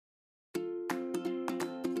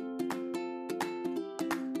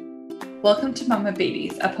Welcome to Mama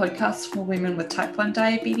Beaties, a podcast for women with type 1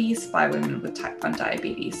 diabetes by women with type 1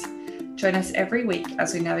 diabetes. Join us every week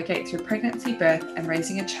as we navigate through pregnancy, birth, and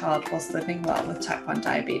raising a child whilst living well with type 1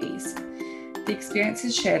 diabetes. The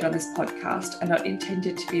experiences shared on this podcast are not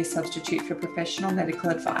intended to be a substitute for professional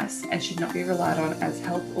medical advice and should not be relied on as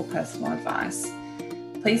health or personal advice.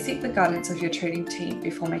 Please seek the guidance of your treating team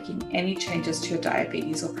before making any changes to your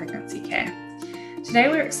diabetes or pregnancy care. Today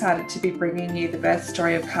we're excited to be bringing you the birth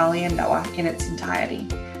story of Carly and Noah in its entirety.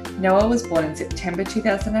 Noah was born in September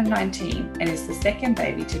 2019 and is the second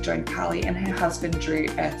baby to join Carly and her husband Drew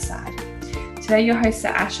Earthside. Today your hosts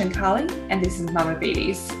are Ash and Carly, and this is Mama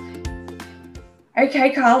Beaties.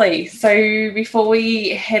 Okay, Carly, so before we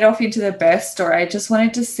head off into the birth story, I just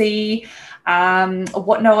wanted to see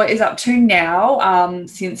what Noah is up to now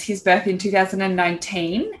since his birth in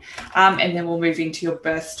 2019, and then we'll move into your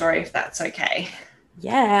birth story if that's okay.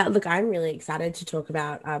 Yeah, look, I'm really excited to talk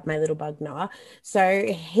about my little bug Noah. So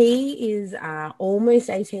he is almost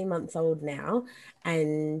 18 months old now,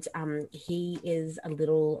 and he is a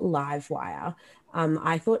little live wire.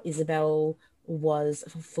 I thought Isabel was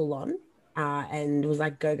full on and was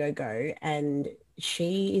like, go, go, go. And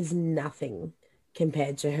she is nothing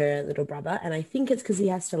compared to her little brother. And I think it's because he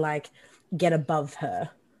has to like get above her.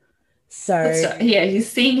 So yeah,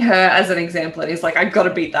 he's seeing her as an example and he's like, I've got to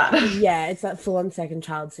beat that. Yeah, it's that full-on second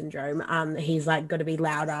child syndrome. He's like got to be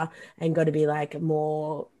louder and got to be like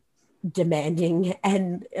more demanding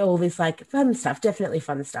and all this like fun stuff, definitely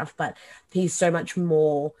fun stuff, but he's so much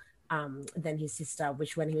more than his sister,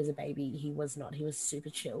 which when he was a baby, he was not. He was super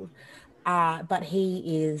chilled. But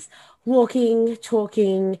he is walking,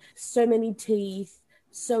 talking, so many teeth,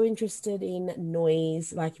 so interested in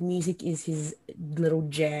noise, like music is his little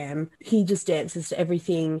jam. He just dances to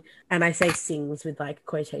everything, and I say sings with like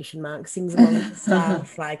quotation marks, sings along with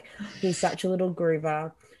stuff. Like he's such a little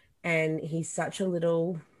groover, and he's such a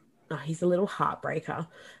little he's a little heartbreaker.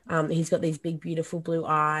 He's got these big beautiful blue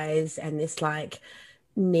eyes and this like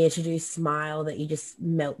near to do smile that he just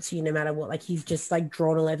melts you no matter what. Like he's just like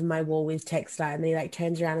drawn all over my wall with textile, and then he like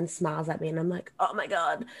turns around and smiles at me and I'm like, oh my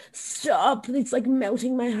god, stop, it's like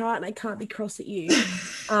melting my heart and I can't be cross at you.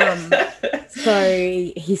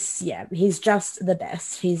 So he's just the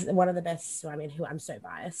best. He's one of the best. I mean, I'm so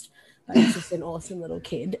biased, but he's just an awesome little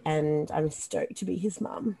kid and I'm stoked to be his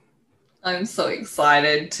mum. I'm so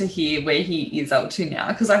excited to hear where he is up to now,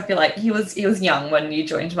 because I feel like he was young when you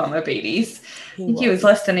joined Mama Beaties. He was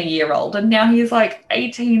less than a year old, and now he's like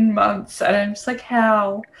 18 months, and I'm just like,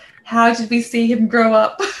 how did we see him grow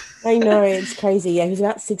up? I know, it's crazy. Yeah, he was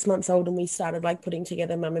about 6 months old and we started like putting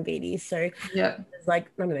together Mama Beaties. So yeah, it was like,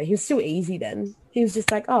 I don't know, he was still easy then. He was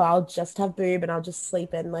just like, oh, I'll just have boob and I'll just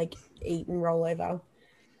sleep and like eat and roll over.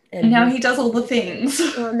 And now he does all the things.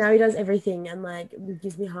 Oh, now he does everything and like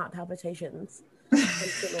gives me heart palpitations.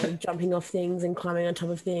 Jumping off things and climbing on top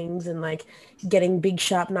of things and like getting big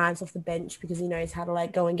sharp knives off the bench because he knows how to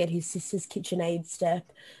like go and get his sister's KitchenAid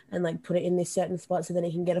step and like put it in this certain spot so then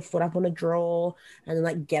he can get a foot up on a drawer and then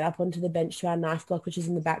like get up onto the bench to our knife block, which is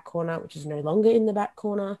in the back corner, which is no longer in the back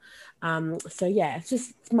corner. So yeah,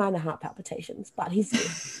 it's minor heart palpitations, but he's good.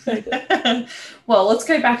 So good. Well, let's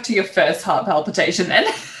go back to your first heart palpitation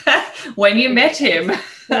then. When you met him.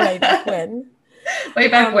 Way back when. Way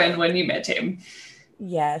back when you met him.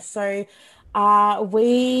 Yeah, so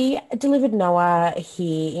we delivered Noah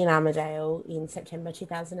here in Armidale in September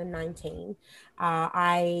 2019.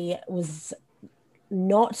 I was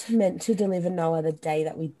not meant to deliver Noah the day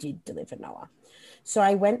that we did deliver Noah. So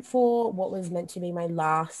I went for what was meant to be my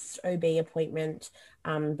last OB appointment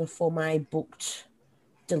before my booked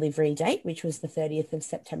delivery date, which was the 30th of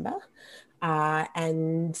September.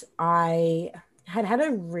 And I had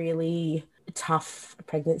a really tough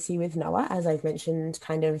pregnancy with Noah, as I've mentioned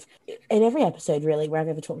kind of in every episode really where I've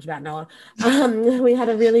ever talked about Noah. We had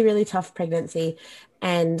a really, really tough pregnancy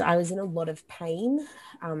and I was in a lot of pain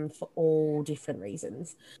for all different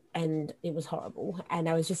reasons, and it was horrible and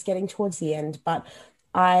I was just getting towards the end. But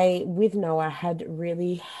I, with Noah, had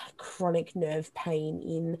really chronic nerve pain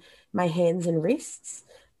in my hands and wrists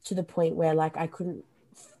to the point where like I couldn't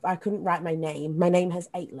write my name. My name has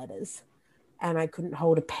 8 letters. And I couldn't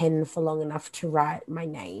hold a pen for long enough to write my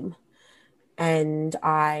name. And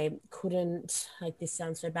I couldn't, like this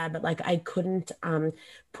sounds so bad, but like I couldn't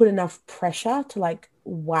put enough pressure to like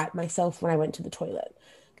wipe myself when I went to the toilet.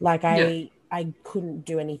 Like I couldn't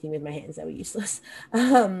do anything with my hands. They were useless.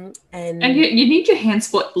 And you need your hands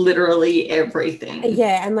for literally everything.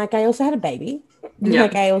 Yeah. And like I also had a baby. Yeah.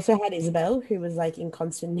 Like I also had Isabel, who was like in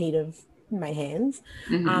constant need of my hands.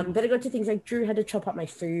 But it got to things like Drew had to chop up my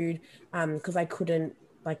food because I couldn't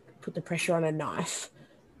like put the pressure on a knife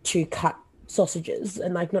to cut sausages,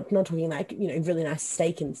 and like not talking like, you know, really nice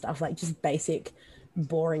steak and stuff, like just basic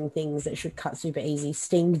boring things that should cut super easy.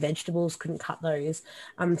 Steamed vegetables, couldn't cut those.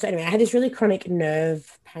 So anyway, I had this really chronic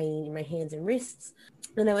nerve pain in my hands and wrists.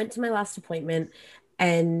 And I went to my last appointment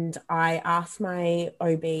and I asked my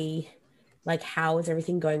OB, like, how is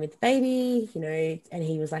everything going with the baby? You know, and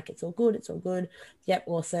he was like, it's all good. It's all good. Yep.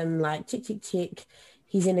 Awesome. Like tick, tick, tick.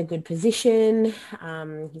 He's in a good position.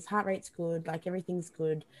 His heart rate's good. Like everything's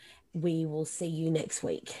good. We will see you next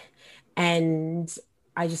week. And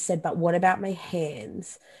I just said, but what about my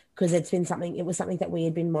hands? Because it was something that we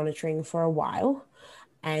had been monitoring for a while.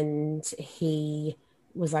 And he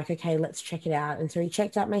was like, okay, let's check it out. And so he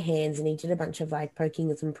checked out my hands and he did a bunch of like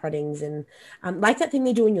pokings and proddings and like that thing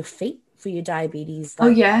they do on your feet for your diabetes. Like, oh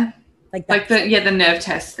yeah. Like the nerve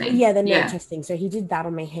test thing. Yeah, the nerve testing. So he did that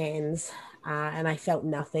on my hands and I felt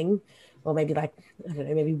nothing, or maybe like, I don't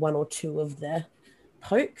know, maybe one or two of the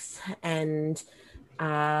pokes. And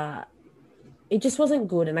it just wasn't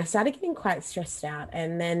good. And I started getting quite stressed out.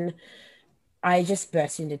 And then I just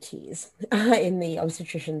burst into tears in the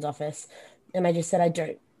obstetrician's office. And I just said, I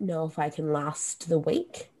don't know if I can last the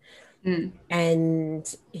week.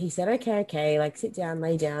 And he said, okay, like sit down,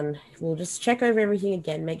 lay down. We'll just check over everything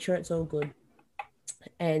again, make sure it's all good.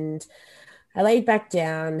 And I laid back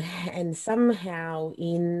down, and somehow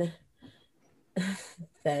in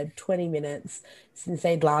the 20 minutes since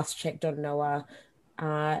they'd last checked on Noah,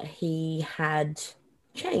 he had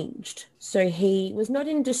changed. So he was not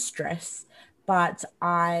in distress, but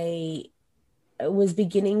I was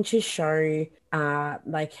beginning to show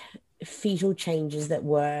like fetal changes that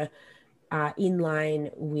were in line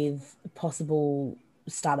with possible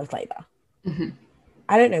start of labor.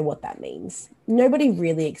 I don't know what that means. Nobody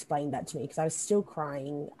really explained that to me because I was still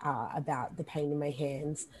crying about the pain in my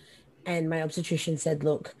hands. And my obstetrician said,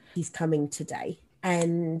 look, he's coming today.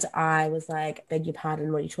 And I was like, beg your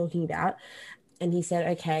pardon, what are you talking about? And he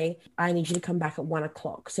said, okay, I need you to come back at 1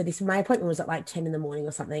 o'clock. So my appointment was at like 10 in the morning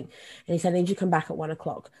or something. And he said, I need you to come back at 1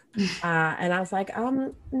 o'clock. And I was like,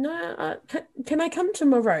 no, can I come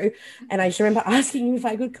tomorrow? And I just remember asking him if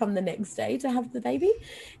I could come the next day to have the baby.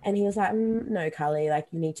 And he was like, no, Carly, like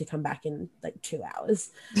you need to come back in like 2 hours.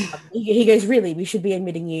 He goes, really, we should be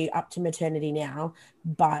admitting you up to maternity now.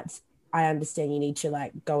 But I understand you need to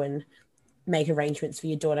like go and make arrangements for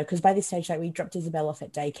your daughter, because by this stage, like, we dropped Isabel off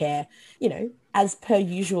at daycare, you know, as per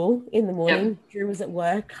usual in the morning. Yep. Drew was at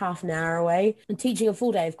work half an hour away and teaching a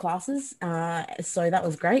full day of classes, so that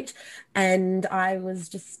was great. And I was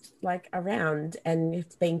just like around and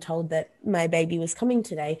being told that my baby was coming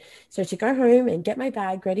today, so to go home and get my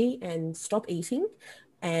bag ready and stop eating.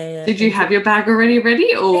 And did you have your bag already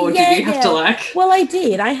ready, or did you have to like? Well, I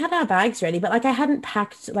did. I had our bags ready, but like I hadn't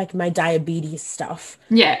packed like my diabetes stuff.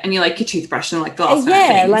 Yeah, and you like your toothbrush and like the last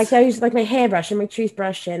like those, like my hairbrush and my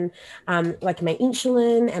toothbrush and like my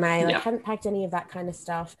insulin, and I like hadn't packed any of that kind of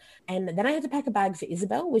stuff. And then I had to pack a bag for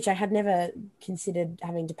Isabel, which I had never considered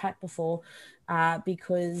having to pack before,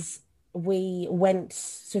 because we went.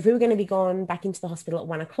 So if we were going to be gone back into the hospital at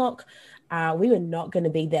 1 o'clock, we were not going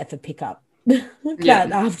to be there for pickup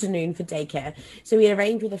that afternoon for daycare. So we had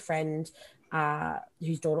arranged with a friend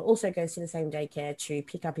whose daughter also goes to the same daycare to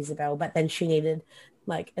pick up Isabel, but then she needed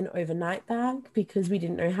like an overnight bag because we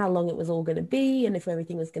didn't know how long it was all going to be and if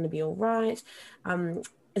everything was going to be all right.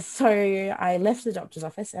 So I left the doctor's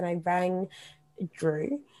office and I rang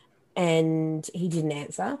Drew and he didn't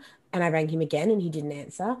answer. And I rang him again and he didn't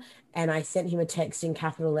answer. And I sent him a text in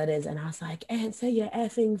capital letters and I was like, answer your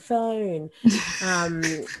effing phone.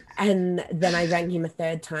 And then I rang him a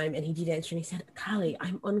third time and he did answer and he said, Carly,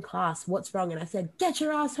 I'm on class. What's wrong? And I said, get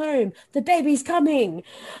your ass home. The baby's coming.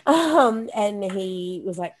 And he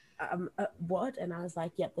was like, what? And I was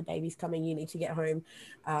like, yep, the baby's coming. You need to get home.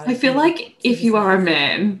 I feel like if you are a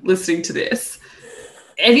man listening to this,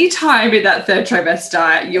 anytime in that third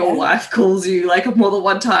trimester, your wife calls you like more than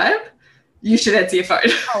one time, you should answer your phone.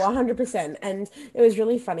 Oh, 100%. And it was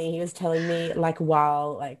really funny. He was telling me like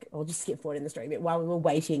while, like, I'll just skip forward in the story, but while we were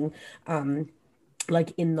waiting,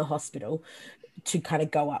 like in the hospital to kind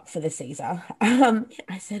of go up for the Caesar,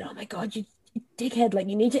 I said, oh my God, you dickhead, like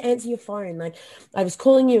you need to answer your phone. Like I was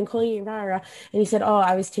calling you, rah, rah. And he said, oh,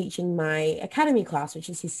 I was teaching my academy class, which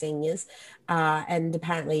is his seniors. And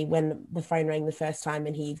apparently when the phone rang the first time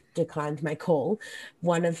and he declined my call,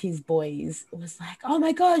 one of his boys was like, oh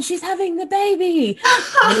my God, she's having the baby.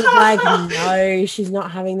 And he's like, no, she's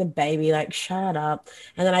not having the baby. Like, shut up.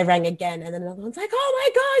 And then I rang again and then another one's like, oh my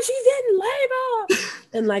God, she's in labor.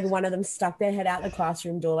 And like one of them stuck their head out the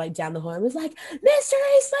classroom door, like down the hall and was like, Mr.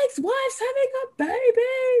 Eastlake's wife's having a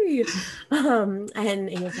baby. And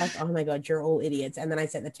he was like, oh my God, you're all idiots. And then I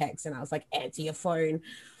sent the text and I was like, answer your phone.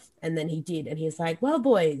 And then he did. And he was like, well,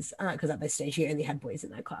 boys, because at this stage he only had boys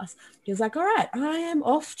in that class. He was like, all right, I am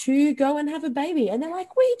off to go and have a baby. And they're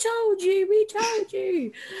like, we told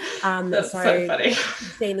you. That's so funny.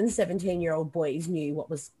 16 and 17-year-old boys knew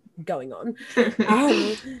what was going on.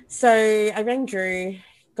 So I rang Drew,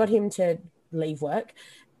 got him to leave work,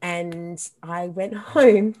 and I went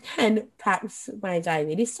home and packed my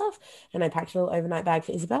diabetes stuff, and I packed a little overnight bag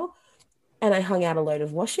for Isabel, and I hung out a load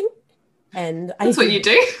of washing. And that's what you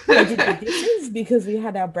do. I did the dishes because we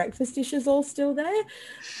had our breakfast dishes all still there.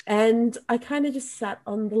 And I kind of just sat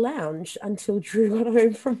on the lounge until Drew got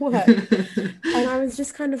home from work. And I was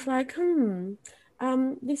just kind of like,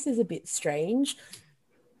 this is a bit strange,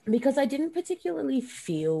 because I didn't particularly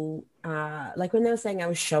feel like when they were saying I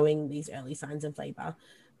was showing these early signs of labor,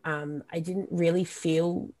 I didn't really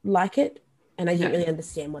feel like it. And I didn't really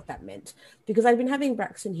understand what that meant, because I'd been having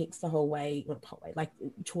Braxton Hicks the whole way, not the whole way, like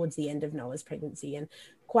towards the end of Noah's pregnancy, and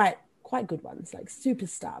quite good ones, like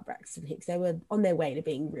superstar Braxton Hicks. They were on their way to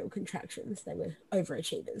being real contractions. They were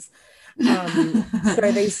overachievers.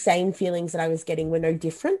 So these same feelings that I was getting were no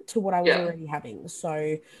different to what I was already having.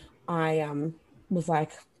 So I was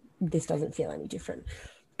like, this doesn't feel any different.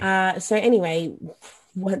 So anyway,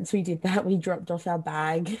 once we did that, we dropped off our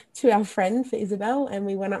bag to our friend for Isabel, and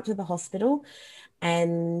we went up to the hospital,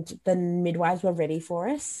 and the midwives were ready for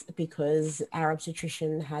us because our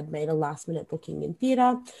obstetrician had made a last minute booking in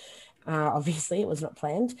theatre. Obviously, it was not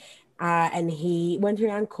planned. And he went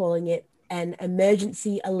around calling it an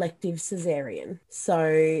emergency elective cesarean.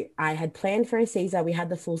 So I had planned for a Caesar. We had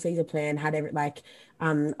the full Caesar plan,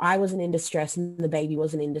 I wasn't in distress and the baby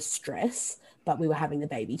wasn't in distress, but we were having the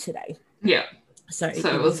baby today. Yeah. So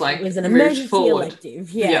it was like, it was an emergency forward.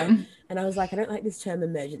 elective. Yeah. And I was like, I don't like this term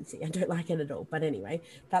emergency. I don't like it at all. But anyway,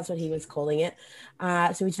 that's what he was calling it.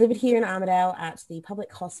 So we delivered here in Armidale at the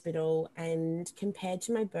public hospital, and compared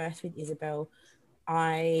to my birth with Isabel,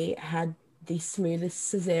 I had the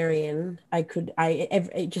smoothest cesarean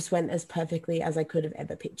it just went as perfectly as I could have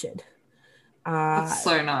ever pictured. That's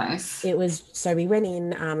so nice. It was, so we went in,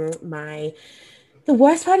 the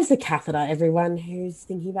worst part is the catheter. Everyone who's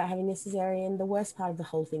thinking about having a cesarean, the worst part of the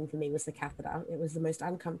whole thing for me was the catheter. It was the most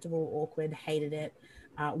uncomfortable, awkward, hated it,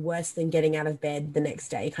 worse than getting out of bed the next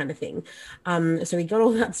day kind of thing. So we got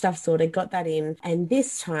all that stuff sorted, got that in. And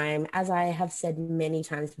this time, as I have said many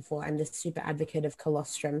times before, I'm the super advocate of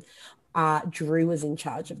colostrum. Drew was in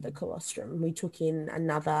charge of the colostrum. We took in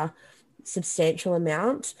another substantial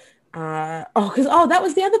amount. That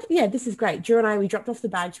was the other, this is great. Drew and I, we dropped off the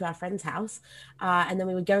bag to our friend's house, and then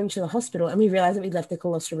we were going to the hospital, and we realized that we left the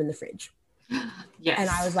colostrum in the fridge. Yes. And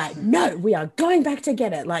I was like, no, we are going back to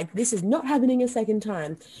get it. Like, this is not happening a second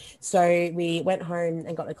time. So we went home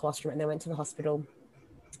and got the colostrum, and then went to the hospital,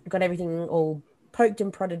 got everything all poked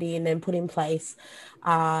and prodded in and put in place,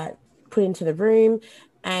 put into the room,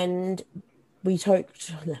 and we talked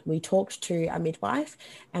to a midwife,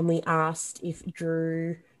 and we asked if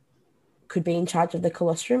Drew could be in charge of the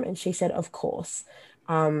colostrum, and she said of course.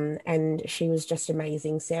 And she was just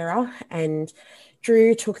amazing, Sarah. And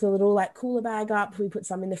Drew took the little cooler bag up. We put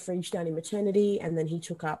some in the fridge down in maternity, and then he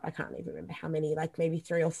took up, I can't even remember how many, maybe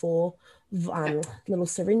 3 or 4 little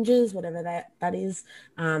syringes, whatever that is.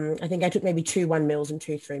 I think I took maybe 2 1 mils and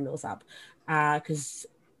 2 3 mils up, because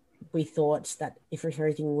we thought that if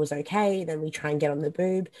everything was okay, then we try and get on the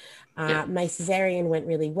boob. My cesarean went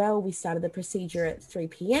really well. We started the procedure at 3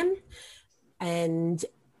 p.m. and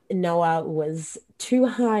Noah was too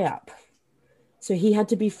high up, so he had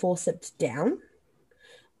to be forceps down.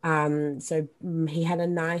 So he had a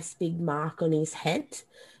nice big mark on his head,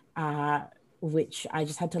 which I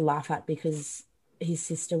just had to laugh at because his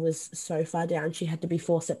sister was so far down. She had to be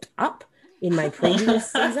forceps up in my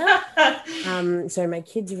previous Caesar. So my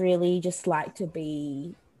kids really just like to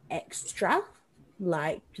be extra,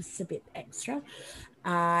 just a bit extra.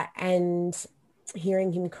 And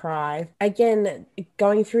hearing him cry again,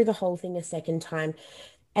 going through the whole thing a second time,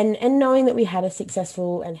 and knowing that we had a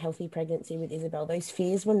successful and healthy pregnancy with Isabel, those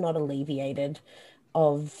fears were not alleviated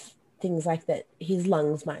of things like that his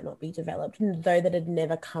lungs might not be developed, though that had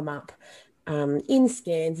never come up in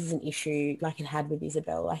scans as an issue like it had with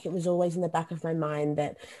Isabel. It was always in the back of my mind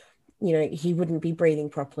that, he wouldn't be breathing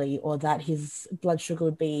properly, or that his blood sugar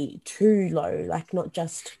would be too low, not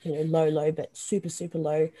just, low, but super, super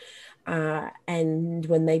low. And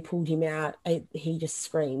when they pulled him out, he just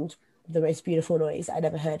screamed the most beautiful noise I'd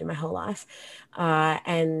ever heard in my whole life.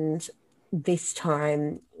 And this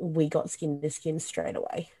time we got skin to skin straight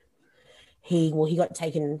away. he got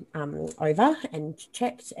taken over and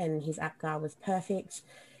checked, and his APGAR was perfect.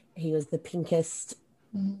 He was the pinkest,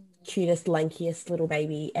 cutest, lankiest little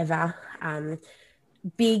baby ever.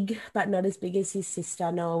 Big, but not as big as his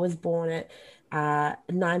sister. Noah was born at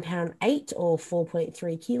 9 pound 8 or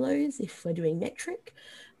 4.3 kilos if we're doing metric.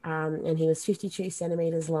 And he was 52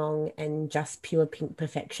 centimeters long and just pure pink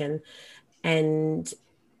perfection. And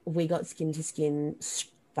we got skin to skin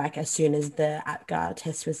like as soon as the APGAR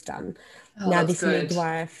test was done. Now this good.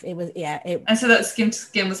 midwife, it was and so that skin to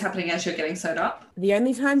skin was happening as you're getting sewed up? The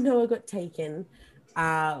only time Noah got taken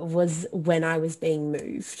was when I was being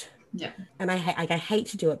moved. Yeah. And I hate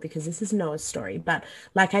to do it because this is Noah's story, but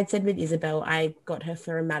like I'd said with Isabel, I got her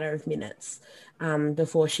for a matter of minutes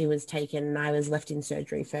before she was taken, and I was left in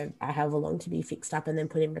surgery for however long to be fixed up and then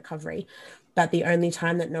put in recovery. But the only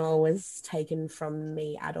time that Noah was taken from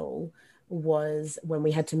me at all was when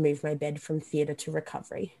we had to move my bed from theatre to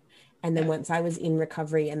recovery. And then once I was in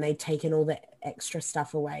recovery and they'd taken all the extra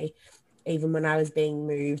stuff away, even when I was being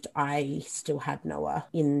moved, I still had Noah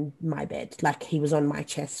in my bed. Like he was on my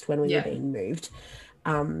chest when we were being moved.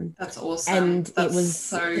 That's awesome. And that's it was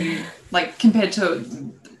so like compared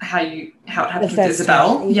to how it happened with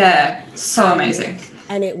Isabel. So amazing.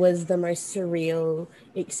 And it was the most surreal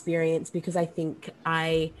experience because I think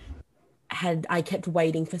I kept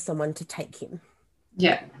waiting for someone to take him.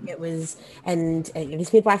 Yeah. It was, and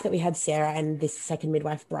this midwife that we had, Sarah, and this second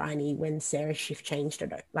midwife, Bryony, when Sarah's shift changed,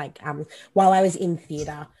 while I was in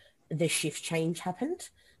theatre, the shift change happened.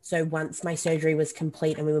 So once my surgery was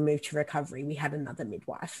complete and we were moved to recovery, we had another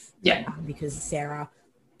midwife. Yeah. Because Sarah,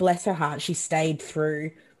 bless her heart, she stayed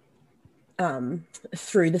through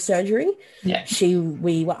the surgery. Yeah.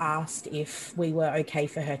 We were asked if we were okay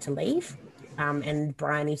for her to leave. And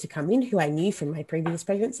Bryony to come in, who I knew from my previous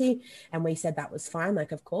pregnancy. And we said that was fine.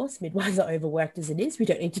 Like, of course, midwives are overworked as it is. We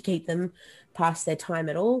don't need to keep them past their time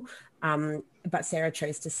at all. But Sarah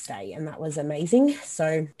chose to stay, and that was amazing.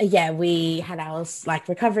 So, yeah, we had our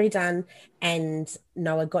recovery done, and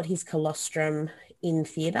Noah got his colostrum in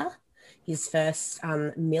theatre, his first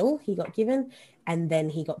mill he got given, and then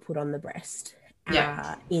he got put on the breast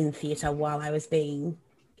in theatre while I was being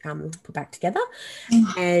put back together.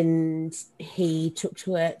 And he took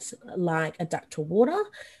to it like a duck to water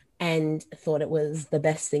and thought it was the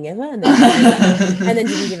best thing ever, and then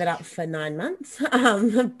didn't give it up for 9 months.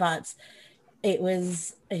 But it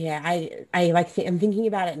was, I'm thinking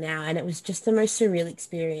about it now, and it was just the most surreal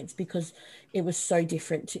experience because it was so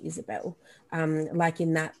different to Isabel. Like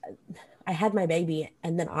in that I had my baby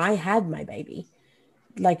and then I had my baby.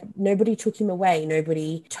 Like nobody took him away.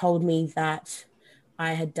 Nobody told me that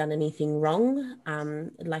I had done anything wrong.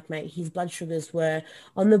 His blood sugars were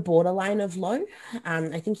on the borderline of low.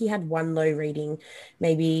 I think he had one low reading,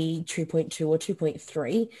 maybe 2.2 or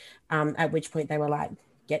 2.3, at which point they were like,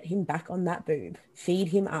 get him back on that boob, feed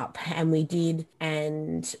him up. And we did,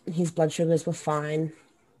 and his blood sugars were fine.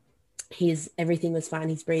 Everything was fine.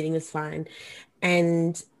 His breathing was fine.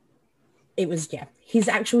 And it was, his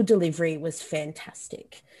actual delivery was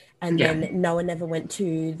fantastic. And then Noah never went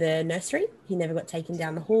to the nursery. He never got taken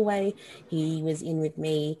down the hallway. He was in with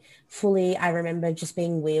me fully. I remember just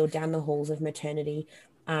being wheeled down the halls of maternity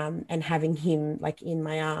and having him like in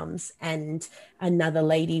my arms. And another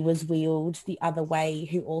lady was wheeled the other way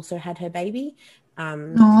who also had her baby. It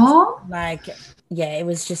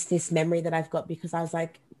was just this memory that I've got because I was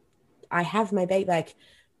like, I have my baby. Like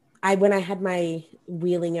when I had my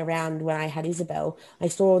wheeling around when I had Isabel, I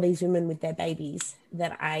saw all these women with their babies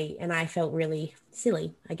and I felt really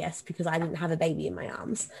silly, I guess, because I didn't have a baby in my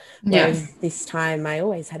arms. Whereas this time I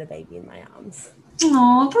always had a baby in my arms.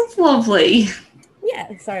 Oh, that's lovely.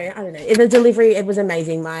 Yeah, so I don't know. The delivery, it was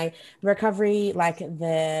amazing. My recovery, like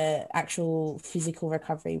the actual physical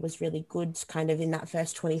recovery was really good kind of in that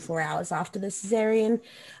first 24 hours after the cesarean.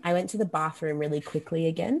 I went to the bathroom really quickly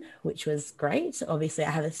again, which was great. Obviously,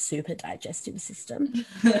 I have a super digestive system.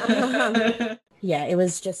 It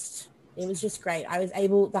was just great. I was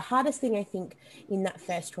able, the hardest thing I think in that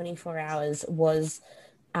first 24 hours was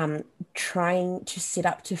trying to sit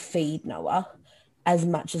up to feed Noah as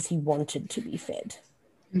much as he wanted to be fed.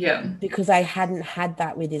 Yeah. Because I hadn't had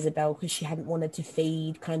that with Isabel because she hadn't wanted to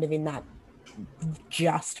feed kind of in that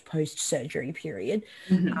just post-surgery period.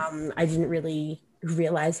 I didn't really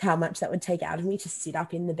realize how much that would take out of me to sit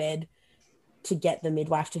up in the bed to get the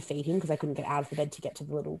midwife to feed him because I couldn't get out of the bed to get to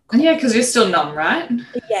the little... Yeah, because you're still numb, right?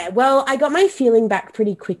 Yeah, well, I got my feeling back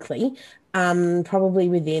pretty quickly, probably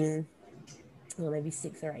within or maybe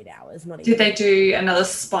 6 or 8 hours. Not Did even. they do another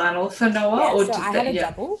spinal for Noah? Yeah, Or so did I had they, a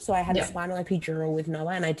double. So I had a Yeah. spinal epidural with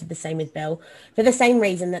Noah, and I did the same with Belle for the same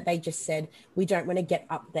reason that they just said, we don't want to get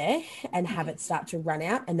up there and have it start to run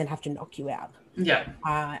out and then have to knock you out.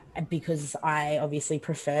 Yeah. Because I obviously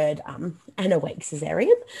preferred an awake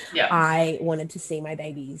cesarean. Yeah. I wanted to see my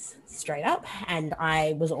babies straight up, and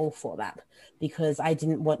I was all for that because I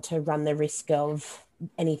didn't want to run the risk of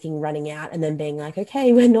anything running out and then being like,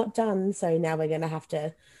 okay, we're not done, so now we're going to have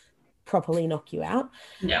to properly knock you out.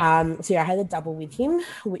 Yeah. So yeah, I had a double with him,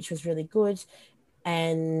 which was really good.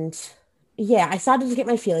 And yeah, I started to get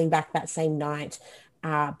my feeling back that same night.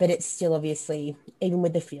 But it's still obviously, even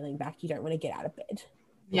with the feeling back, you don't want to get out of bed.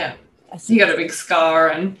 Yeah. Like, You got a big scar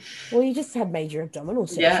and... Well, you just had major abdominal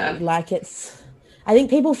surgery. Yeah. Like I think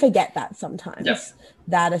people forget that sometimes, Yep.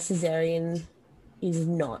 that a cesarean is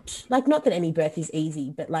not, like, not that any birth is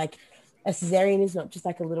easy, but like a cesarean is not just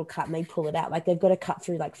like a little cut and they pull it out. Like they've got to cut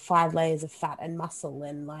through like 5 layers of fat and muscle,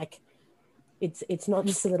 and like it's not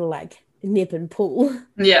just a little like nip and pull.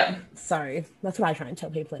 Yeah. So that's what I try and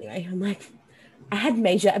tell people anyway. I'm like, I had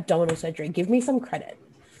major abdominal surgery. Give me some credit.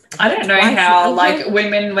 I don't know how, like,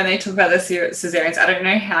 women, when they talk about their cesareans, I don't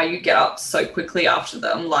know how you get up so quickly after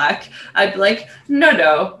them. Like, I'd be like,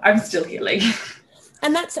 no, I'm still healing.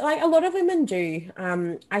 And that's, like, a lot of women do.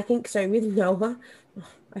 I think so with Noah.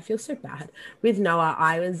 I feel so bad. With Noah,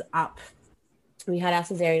 I was up. We had our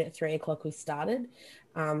cesarean at 3 o'clock. We started.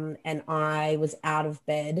 And I was out of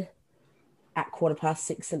bed at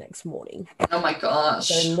 6:15 the next morning. Oh my gosh.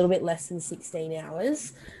 So a little bit less than 16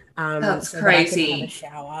 hours. That's so crazy. That I could have a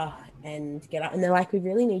shower and get up. And they're like, we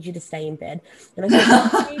really need you to stay in bed. And I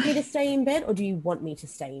said, do you need me to stay in bed or do you want me to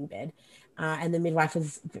stay in bed? And the midwife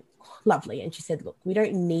was lovely. And she said, look, we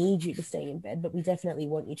don't need you to stay in bed, but we definitely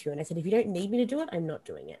want you to. And I said, if you don't need me to do it, I'm not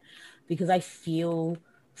doing it because I feel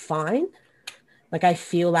fine. Like I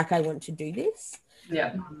feel like I want to do this.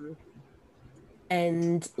 Yeah.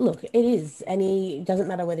 And look, it is. It doesn't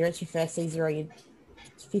matter whether it's your first Caesar or your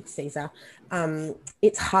 5th Caesar.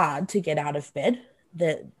 It's hard to get out of bed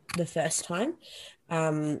the first time.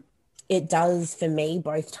 It does for me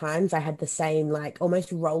both times. I had the same like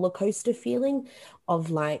almost roller coaster feeling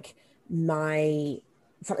of like something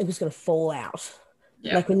was going to fall out.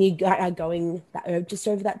 Yeah. Like when you are going just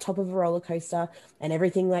over that top of a roller coaster and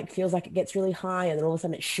everything like feels like it gets really high and then all of a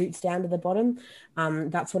sudden it shoots down to the bottom.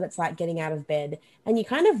 That's what it's like getting out of bed. And you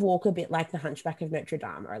kind of walk a bit like the Hunchback of Notre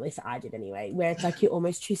Dame, or at least I did anyway, where it's like you're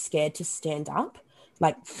almost too scared to stand up,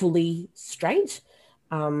 like fully straight.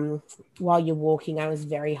 While you're walking, I was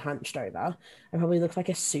very hunched over. I probably looked like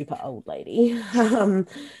a super old lady.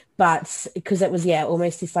 But because it was,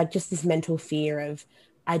 almost this like just this mental fear of,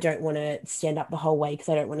 I don't want to stand up the whole way because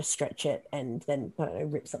I don't want to stretch it and then, I don't know,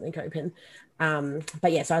 rip something open.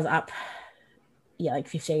 But yeah, so I was up, like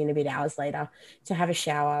 15 and a bit hours later to have a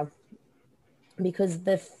shower because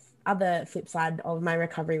the other flip side of my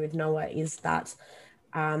recovery with Noah is that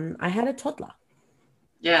I had a toddler.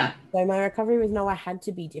 Yeah. So my recovery with Noah had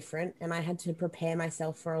to be different and I had to prepare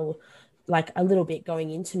myself for a little bit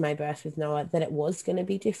going into my birth with Noah that it was going to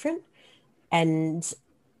be different. And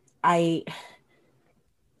I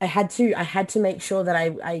had to make sure that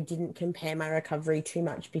I didn't compare my recovery too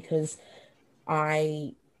much because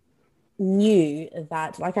I knew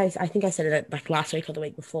that, like I think I said it like last week or the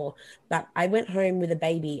week before, that I went home with a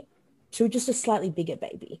baby to just a slightly bigger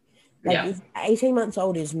baby. Like 18 months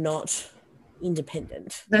old is not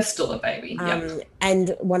independent. They're still a baby.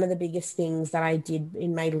 And one of the biggest things that I did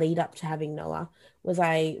in my lead up to having Noah was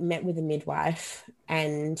I met with a midwife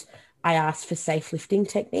and I asked for safe lifting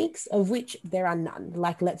techniques, of which there are none.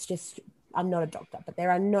 Like, I'm not a doctor, but there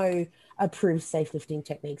are no approved safe lifting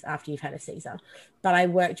techniques after you've had a Caesar. But I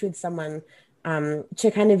worked with someone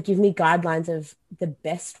to kind of give me guidelines of the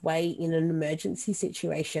best way in an emergency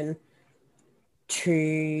situation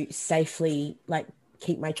to safely, like,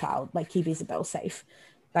 keep my child, like keep Isabel safe.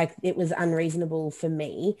 Like, it was unreasonable for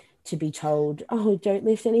me to be told, oh, don't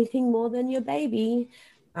lift anything more than your baby.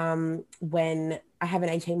 When I have an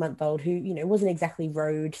 18-month-old who, wasn't exactly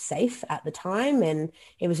road safe at the time. And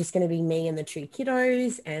it was just going to be me and the 2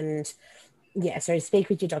 kiddos. And so speak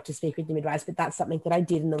with your doctor, speak with your midwives. But that's something that I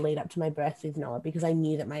did in the lead up to my birth with Noah, because I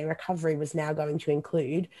knew that my recovery was now going to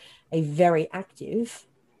include a very active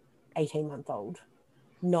 18-month-old,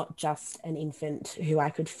 not just an infant who I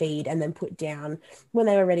could feed and then put down when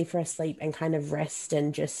they were ready for a sleep and kind of rest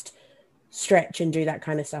and just stretch and do that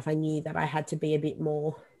kind of stuff. I knew that I had to be a bit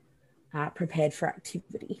more prepared for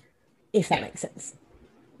activity, if that makes sense.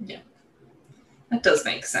 Yeah, that does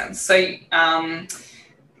make sense. So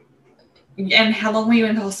And how long were you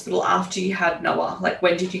in hospital after you had Noah? Like,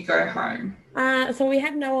 when did you go home? So we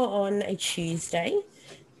had Noah on a Tuesday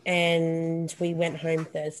and we went home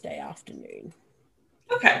Thursday afternoon.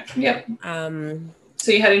 Okay, yep.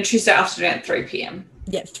 So you had him Tuesday afternoon at 3 p.m.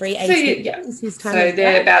 Yep, 3:18 so, yeah. is his time. So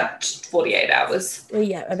they're about 48 hours.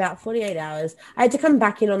 Yeah, about 48 hours. I had to come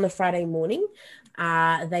back in on the Friday morning.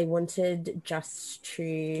 They wanted just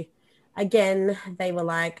to, again, they were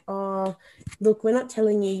like, oh, look, we're not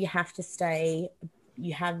telling you have to stay.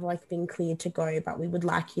 You have like been cleared to go, but we would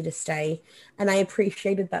like you to stay. And I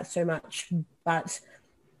appreciated that so much, but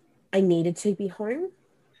I needed to be home.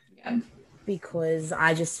 Yeah. Because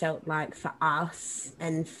I just felt like for us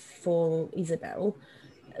and for Isabel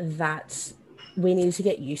that we needed to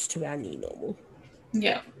get used to our new normal.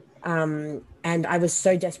 Yeah. And I was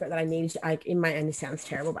so desperate that I needed to, in my end, it sounds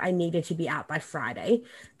terrible, but I needed to be out by Friday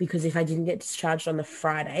because if I didn't get discharged on the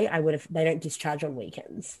Friday, they don't discharge on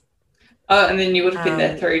weekends. Oh, and then you would have been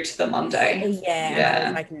there through to the Monday. Yeah. And I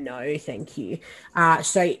was like, no, thank you.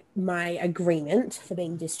 So my agreement for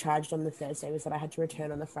being discharged on the Thursday was that I had to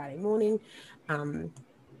return on the Friday morning,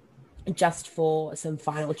 just for some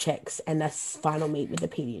final checks and a final meet with the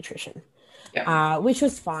pediatrician. Yeah. Which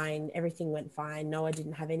was fine. Everything went fine. Noah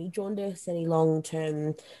didn't have any jaundice, any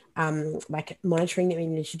long-term like monitoring that we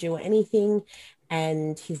needed to do or anything.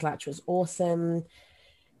 And his latch was awesome.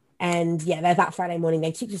 And yeah, that Friday morning,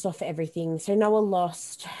 they ticked us off for everything. So Noah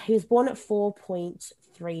he was born at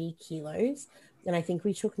 4.3 kilos. And I think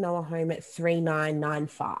we took Noah home at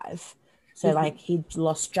 3,995. So like he'd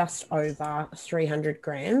lost just over 300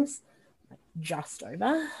 grams, just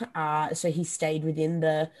over. So he stayed within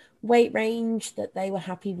the weight range that they were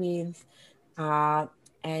happy with.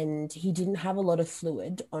 And he didn't have a lot of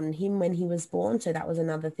fluid on him when he was born. So that was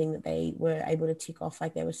another thing that they were able to tick off,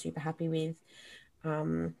 like they were super happy with.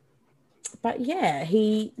 But yeah,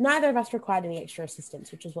 neither of us required any extra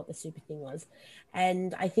assistance, which is what the super thing was.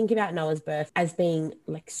 And I think about Noah's birth as being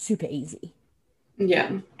like super easy. Yeah.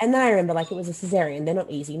 And then I remember like it was a cesarean. They're not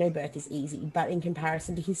easy. No birth is easy. But in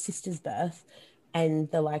comparison to his sister's birth and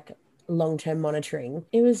the like long-term monitoring,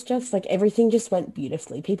 it was just like everything just went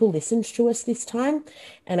beautifully. People listened to us this time.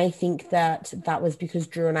 And I think that was because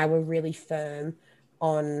Drew and I were really firm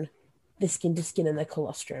on the skin to skin and the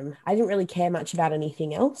colostrum. I didn't really care much about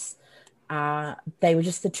anything else. They were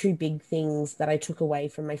just the two big things that I took away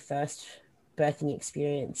from my first birthing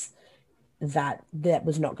experience that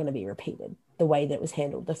was not going to be repeated the way that it was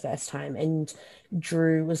handled the first time. And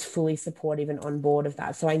Drew was fully supportive and on board of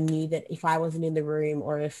that. So I knew that if I wasn't in the room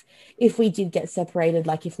or if we did get separated,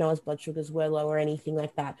 like if Noah's blood sugars were low or anything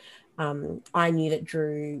like that, I knew that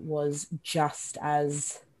Drew was just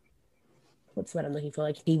as, what's the word I'm looking for?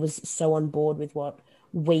 Like he was so on board with what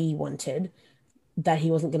we wanted that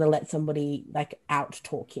he wasn't going to let somebody like out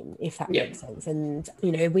talk him, if that makes sense. And,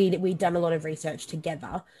 you know, we'd done a lot of research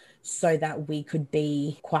together so that we could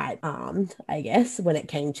be quite armed, I guess, when it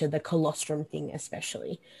came to the colostrum thing,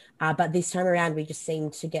 especially. But this time around, we just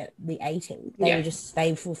seemed to get the 18.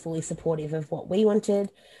 They were fully supportive of what we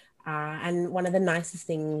wanted. And one of the nicest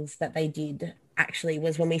things that they did actually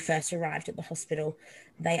was when we first arrived at the hospital,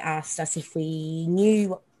 they asked us if we knew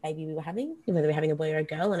what baby we were having, whether we were having a boy or a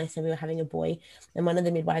girl, and I said we were having a boy. And one of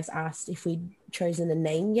the midwives asked if we'd chosen a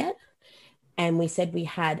name yet, and we said we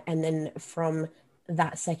had. And then from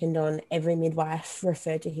that second on, every midwife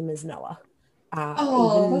referred to him as Noah.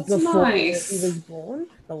 That's before nice. He was born.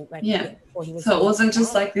 Before he was so born. It wasn't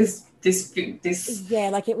just like this. Yeah,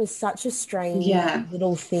 like it was such a strange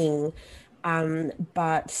little thing.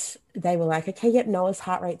 But they were like, okay, yep, Noah's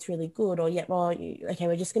heart rate's really good, or yep, well, okay,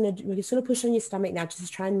 we're just gonna push on your stomach now,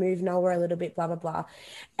 just try and move Noah a little bit, blah blah blah.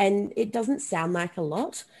 And it doesn't sound like a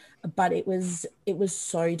lot, but it was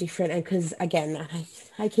so different. And because again,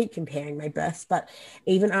 I keep comparing my births, but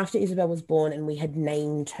even after Isabel was born and we had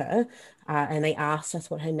named her, and they asked us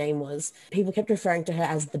what her name was, people kept referring to her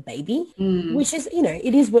as the baby, which is, you know,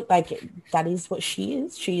 it is what, like, that is what she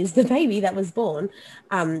is. She is the baby that was born.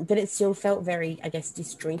 But it still felt very, I guess,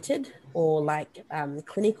 disjointed or like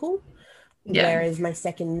clinical. Yeah. Whereas my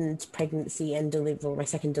second pregnancy and my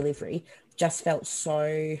second delivery just felt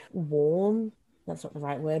so warm. That's not the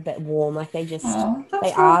right word, but warm. Like they asked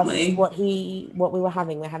what we were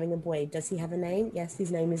having. We're having a boy. Does he have a name? Yes,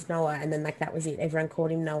 his name is Noah. And then like that was it. Everyone called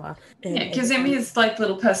him Noah. And it gives him his like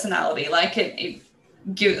little personality. Like it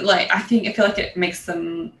give like I feel like it makes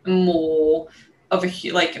them more of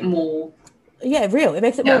a like more. Yeah, real. It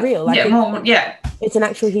makes it more real. Like it's an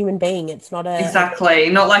actual human being. It's not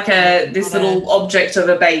not like this little object of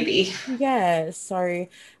a baby. Yeah. So,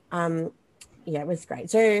 it was great.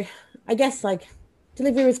 So I guess like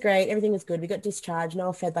delivery was great. Everything was good. We got discharged.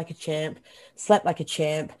 Noah fed like a champ, slept like a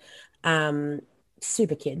champ.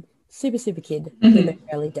 Super kid, super kid in the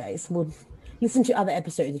early days. We'll listen to other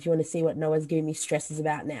episodes if you want to see what Noah's giving me stresses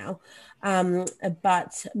about now.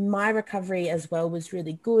 But my recovery as well was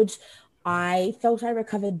really good. I felt I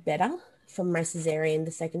recovered better from my cesarean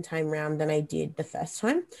the second time round than I did the first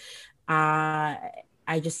time.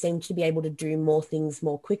 I just seemed to be able to do more things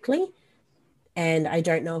more quickly. And I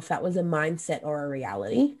don't know if that was a mindset or a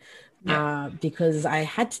reality, because I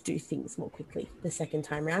had to do things more quickly the second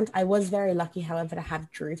time round. I was very lucky, however, to have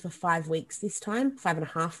Drew for 5 weeks this time,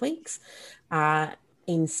 5.5 weeks,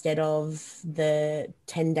 instead of the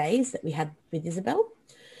 10 days that we had with Isabel.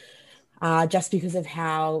 Just because of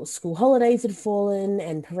how school holidays had fallen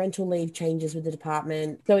and parental leave changes with the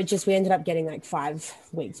department. So we ended up getting like 5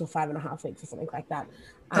 weeks or 5.5 weeks or something like that.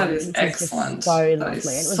 That is excellent. So lovely. That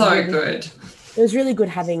is so really good. It was really good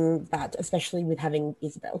having that, especially with having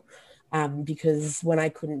Isabel, because when I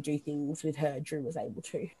couldn't do things with her, Drew was able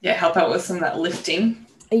to. Yeah, help out with some of that lifting.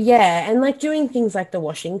 Yeah, and like doing things like the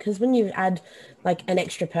washing, because when you add like an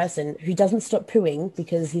extra person who doesn't stop pooing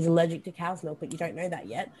because he's allergic to cow's milk, but you don't know that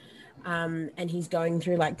yet, and he's going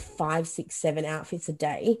through like 5, 6, 7 outfits a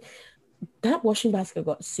day, that washing basket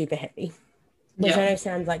got super heavy. Which I know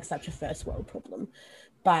sounds like such a first world problem,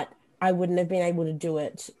 but I wouldn't have been able to do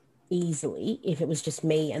it easily if it was just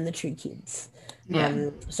me and the 2 kids.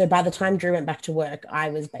 So by the time Drew went back to work, I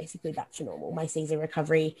was basically back to normal. My Caesar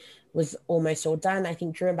recovery was almost all done. I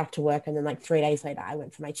think Drew went back to work, and then like 3 days later, I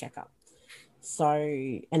went for my checkup. So,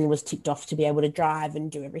 and was ticked off to be able to drive and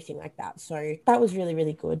do everything like that. So that was really,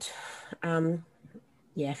 really good. For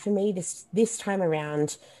me, this time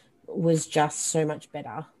around was just so much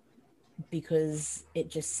better because it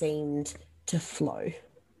just seemed to flow.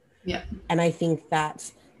 Yeah. And I think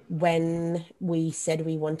that when we said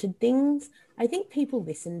we wanted things, I think people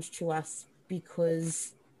listened to us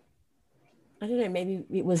because, I don't know, maybe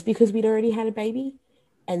it was because we'd already had a baby.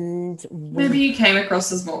 And maybe you came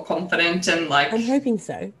across as more confident and like... I'm hoping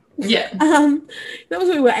so. Yeah. That was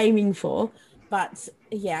what we were aiming for. But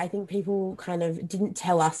yeah, I think people kind of didn't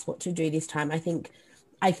tell us what to do this time. I think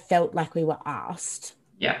I felt like we were asked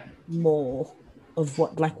more of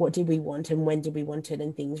what did we want and when did we want it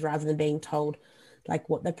and things, rather than being told like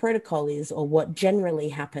what the protocol is or what generally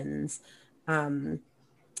happens. We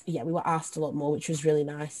were asked a lot more, which was really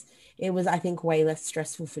nice. It was, I think, way less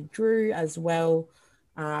stressful for Drew as well,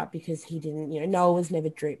 because he didn't, Noah was never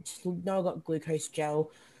dripped. Noah got glucose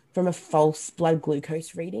gel from a false blood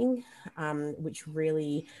glucose reading, which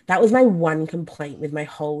really, that was my one complaint with my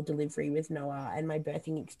whole delivery with Noah and my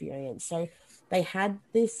birthing experience. So they had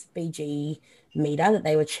this BG meter that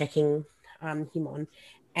they were checking him on,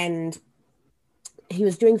 and he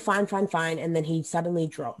was doing fine, and then he suddenly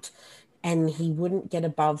dropped and he wouldn't get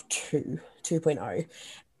above 2.0.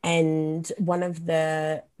 And one of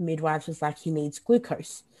the midwives was like, he needs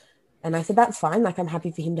glucose. And I said, that's fine. Like, I'm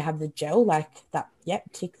happy for him to have the gel like that.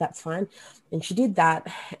 Yep, tick, that's fine. And she did that,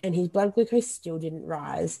 and his blood glucose still didn't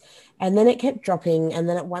rise. And then it kept dropping. And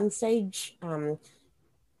then at one stage,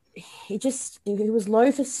 he was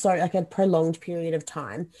low for like a prolonged period of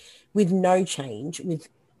time with no change, with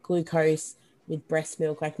glucose, with breast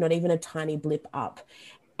milk, like not even a tiny blip up.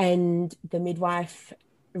 And the midwife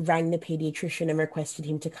rang the pediatrician and requested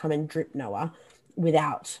him to come and drip Noah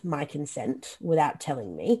without my consent, without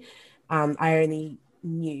telling me. I only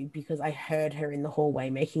knew because I heard her in the hallway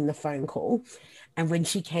making the phone call. And when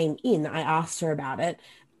she came in, I asked her about it.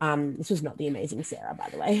 This was not the amazing Sarah, by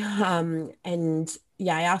the way.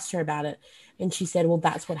 I asked her about it, and she said, well,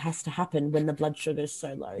 that's what has to happen when the blood sugar is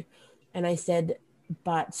so low. And I said,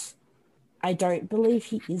 but I don't believe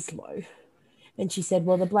he is low. And she said,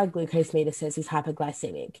 well, the blood glucose meter says he's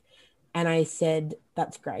hypoglycemic. And I said,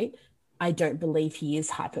 that's great. I don't believe he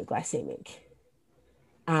is hypoglycemic.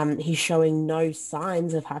 He's showing no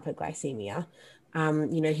signs of hypoglycemia.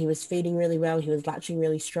 He was feeding really well. He was latching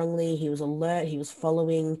really strongly. He was alert. He was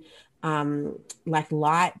following like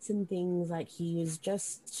lights and things. Like, he was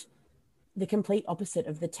just the complete opposite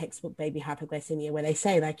of the textbook baby hypoglycemia, where they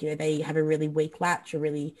say like, they have a really weak latch, a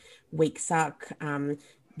really weak suck.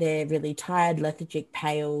 They're really tired, lethargic,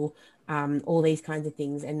 pale, all these kinds of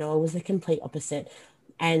things. And Noah was the complete opposite.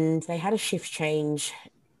 And they had a shift change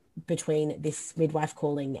between this midwife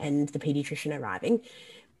calling and the pediatrician arriving.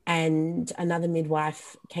 And another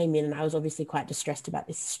midwife came in, and I was obviously quite distressed about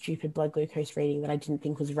this stupid blood glucose reading that I didn't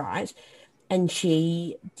think was right. And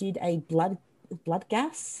she did a blood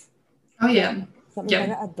gas. Oh, yeah. Something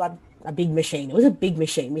like that, a big machine. It was a big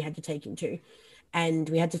machine we had to take him to. And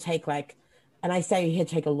we had to take like And I say he had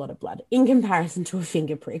to take a lot of blood in comparison to a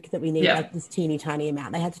finger prick that we need Yeah. like this teeny tiny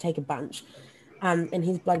amount. They had to take a bunch. And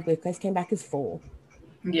his blood glucose came back as 4.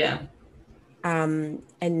 Yeah. And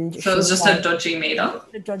So it she was was just like, a dodgy meter.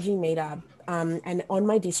 a dodgy meter. And on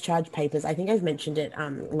my discharge papers, I think I've mentioned it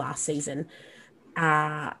last season,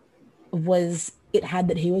 was it had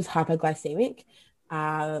that he was hypoglycemic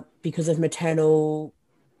because of maternal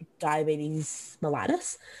diabetes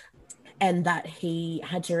mellitus, and that he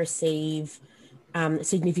had to receive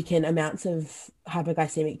significant amounts of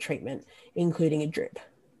hypoglycemic treatment, including a drip.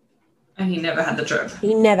 And he never had the drip.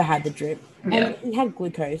 He never had the drip. Yeah. And he had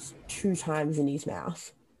glucose 2 times in his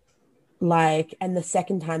mouth. Like, and the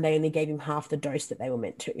second time they only gave him half the dose that they were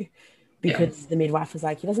meant to, because the midwife was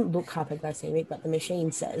like, he doesn't look hypoglycemic, but the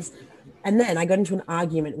machine says. And then I got into an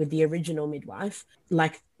argument with the original midwife,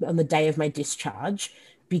 like on the day of my discharge,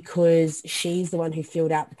 because she's the one who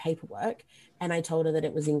filled out the paperwork. And I told her that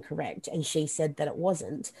it was incorrect. And she said that it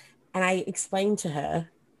wasn't. And I explained to her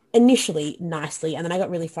initially nicely. And then I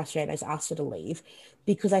got really frustrated. I just asked her to leave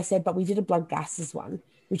because I said, but we did a blood gases one,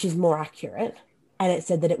 which is more accurate. And it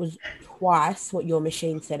said that it was twice what your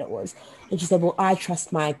machine said it was. And she said, well, I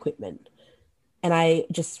trust my equipment. And I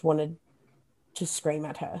just wanted to scream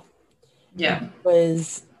at her. Yeah.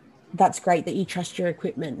 Because that's great that you trust your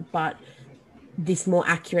equipment, but this more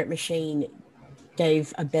accurate machine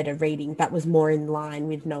gave a better reading that was more in line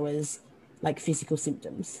with Noah's like physical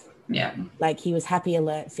symptoms. Yeah. Like he was happy,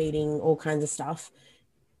 alert, feeding, all kinds of stuff.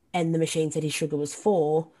 And the machine said his sugar was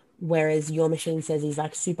 4, whereas your machine says he's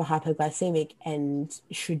like super hypoglycemic and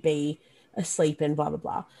should be asleep and blah, blah,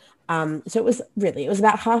 blah. So it was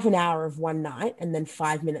about half an hour of one night and then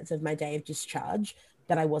 5 minutes of my day of discharge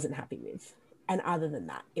that I wasn't happy with. And other than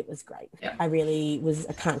that, it was great. Yeah.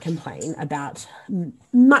 I can't complain about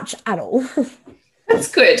much at all. That's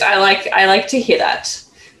good. I like to hear that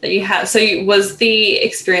you have. So was the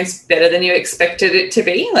experience better than you expected it to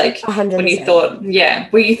be? Like 100%. When you thought,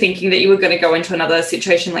 were you thinking that you were going to go into another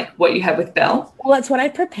situation like what you had with Belle? Well, that's what I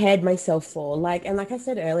prepared myself for. Like I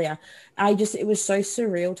said earlier, it was so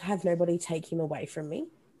surreal to have nobody take him away from me.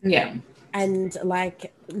 Yeah. And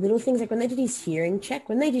like little things like when they did his hearing check,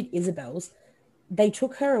 when they did Isabel's, they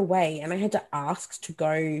took her away and I had to ask to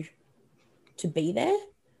go to be there.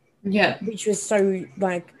 Yeah. Which was so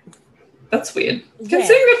like... That's weird. Considering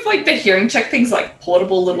that like the hearing check things like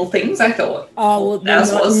portable little things, I thought. Oh,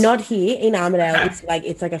 well, not here in Armidale. Okay.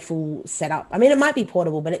 It's like a full setup. I mean, it might be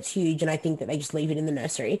portable, but it's huge, and I think that they just leave it in the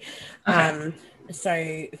nursery. Okay.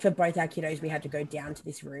 So for both our kiddos, we had to go down to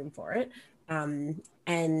this room for it.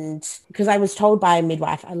 And because I was told by a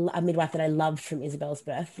midwife that I loved from Isabel's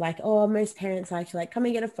birth, like, oh, most parents like to like come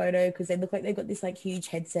and get a photo because they look like they've got this like huge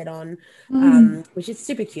headset on, which is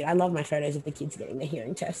super cute. I love my photos of the kids getting their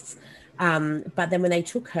hearing tests. But then when they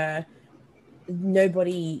took her,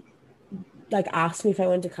 nobody like asked me if I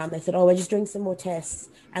wanted to come. They said, oh, we're just doing some more tests,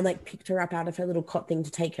 and like picked her up out of her little cot thing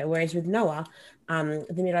to take her. Whereas with Noah, the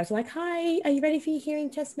midwives were like, hi, are you ready for your hearing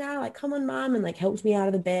test now? Like, come on, mom, and like helped me out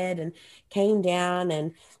of the bed and came down.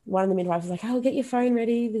 And one of the midwives was like, oh, get your phone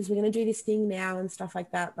ready because we're going to do this thing now and stuff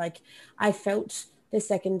like that. Like I felt the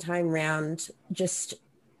second time round just,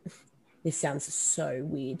 this sounds so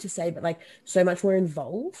weird to say, but like so much more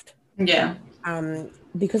involved. Yeah.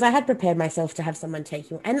 Because I had prepared myself to have someone take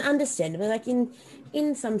you, and understandably, like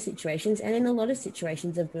in some situations and in a lot of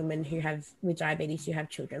situations of women who have with diabetes who have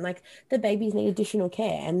children, like the babies need additional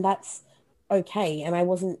care, and that's okay. And I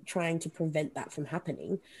wasn't trying to prevent that from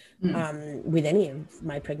happening with any of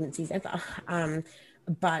my pregnancies ever.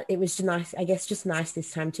 But it was just nice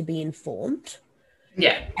this time to be informed.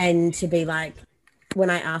 Yeah. And to be like, when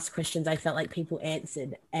I asked questions, I felt like people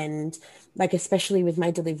answered. And like, especially with my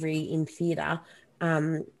delivery in theatre,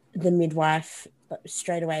 the midwife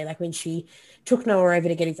straight away, like when she took Noah over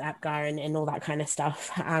to get his APGAR and all that kind of stuff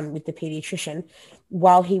with the pediatrician,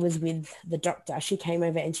 while he was with the doctor, she came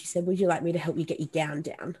over and she said, would you like me to help you get your gown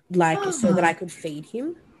down? Like, so that I could feed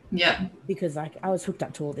him. Yeah. Because like I was hooked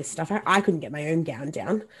up to all this stuff. I couldn't get my own gown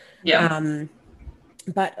down. Yeah.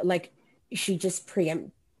 But like she just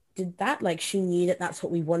preempted that. Like she knew that that's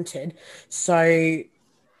what we wanted. So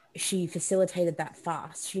she facilitated that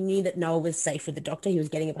fast. She knew that Noah was safe with the doctor. He was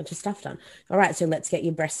getting a bunch of stuff done. All right, so let's get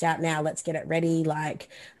your breast out now. Let's get it ready. Like,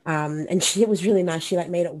 and it was really nice. She like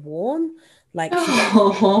made it warm. Like,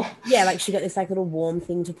 like she got this like little warm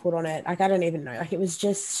thing to put on it. Like, I don't even know. Like, it was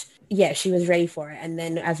just, she was ready for it. And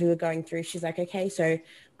then as we were going through, she's like, okay, so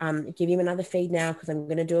give him another feed now because I'm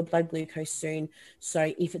going to do a blood glucose soon.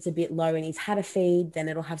 So if it's a bit low and he's had a feed, then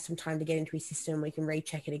it'll have some time to get into his system. We can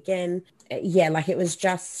recheck it again. Like it was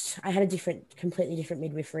just, I had a completely different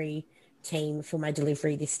midwifery team for my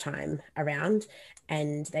delivery this time around,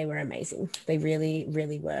 and they were amazing. They really,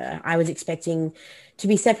 really were. I was expecting to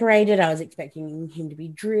be separated. I was expecting him to be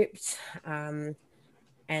dripped.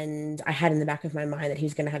 And I had in the back of my mind that he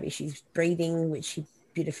was going to have issues breathing, which he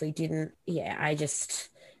beautifully didn't. Yeah,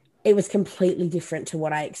 it was completely different to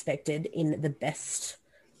what I expected in the best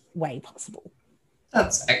way possible.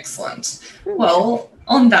 That's excellent. Well,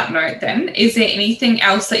 on that note then, is there anything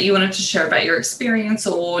else that you wanted to share about your experience,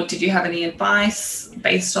 or did you have any advice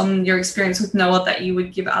based on your experience with Noah that you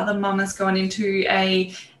would give other mamas going into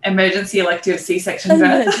a emergency elective C-section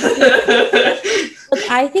birth? Look,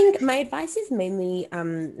 I think my advice is mainly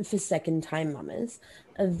for second-time mamas,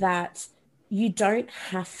 that you don't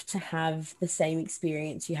have to have the same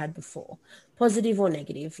experience you had before, positive or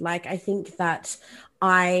negative. Like, I think that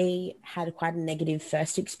I had quite a negative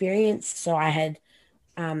first experience. So I had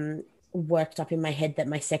worked up in my head that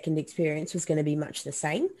my second experience was going to be much the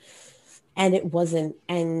same. And it wasn't.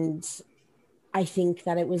 And I think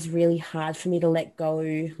that it was really hard for me to let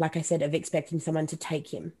go, like I said, of expecting someone to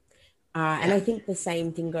take him. And I think the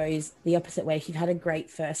same thing goes the opposite way. If you've had a great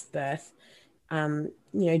first birth,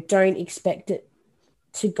 don't expect it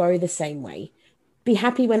to go the same way. Be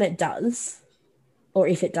happy when it does, or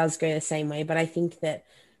if it does go the same way. But I think that,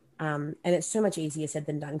 and it's so much easier said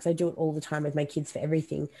than done, because I do it all the time with my kids for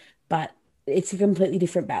everything, but it's a completely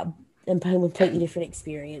different completely different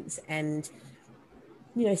experience. And,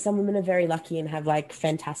 some women are very lucky and have like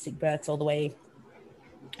fantastic births all the way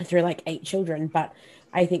through like 8 children. But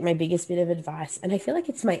I think my biggest bit of advice, and I feel like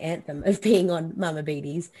it's my anthem of being on Mama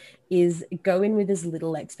Beaties, is go in with as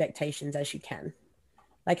little expectations as you can.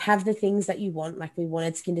 Like, have the things that you want. Like, we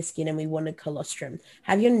wanted skin to skin and we wanted colostrum.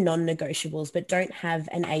 Have your non-negotiables, but don't have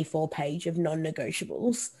an A4 page of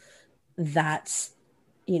non-negotiables that,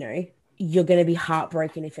 you're going to be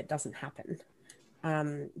heartbroken if it doesn't happen.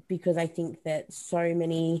 Because I think that so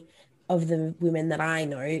many of the women that I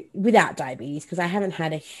know without diabetes, because I haven't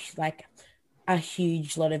had a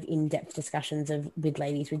huge lot of in-depth discussions with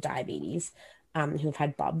ladies with diabetes who have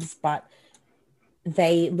had bubs, but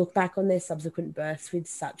they look back on their subsequent births with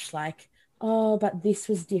such like, oh, but this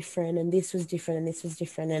was different and this was different and this was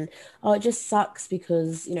different. And, oh, it just sucks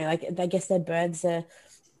because, I guess their births are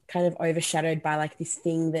kind of overshadowed by like this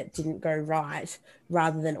thing that didn't go right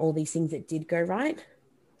rather than all these things that did go right.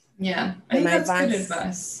 Yeah, I think that's good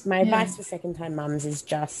advice. My advice for second-time mums is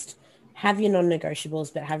just have your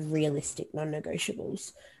non-negotiables, but have realistic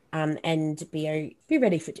non-negotiables, and be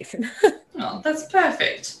ready for different. Oh, that's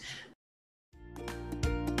perfect.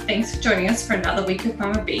 Thanks for joining us for another week of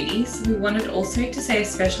Mama Beaties. We wanted also to say a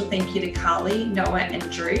special thank you to Carly, Noah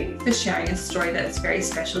and Drew for sharing a story that's very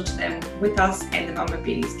special to them with us and the Mama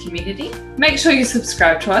Beaties community. Make sure you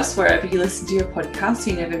subscribe to us wherever you listen to your podcast so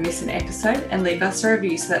you never miss an episode, and leave us a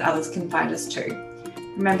review so that others can find us too.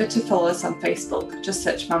 Remember to follow us on Facebook. Just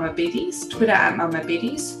search Mama Beaties, Twitter at Mama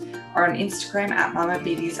Beaties, or on Instagram at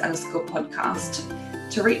mamabeaties_podcast.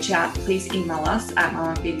 To reach out, please email us at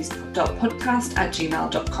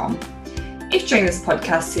mamabeaties.podcast@gmail.com. If during this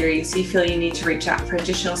podcast series you feel you need to reach out for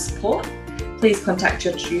additional support, please contact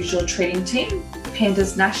your usual treating team,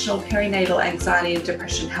 Panda's National Perinatal Anxiety and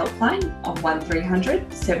Depression Helpline on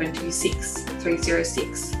 1300 726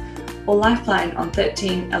 306, or Lifeline on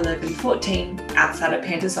 13 11 14 outside of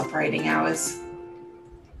Panda's operating hours.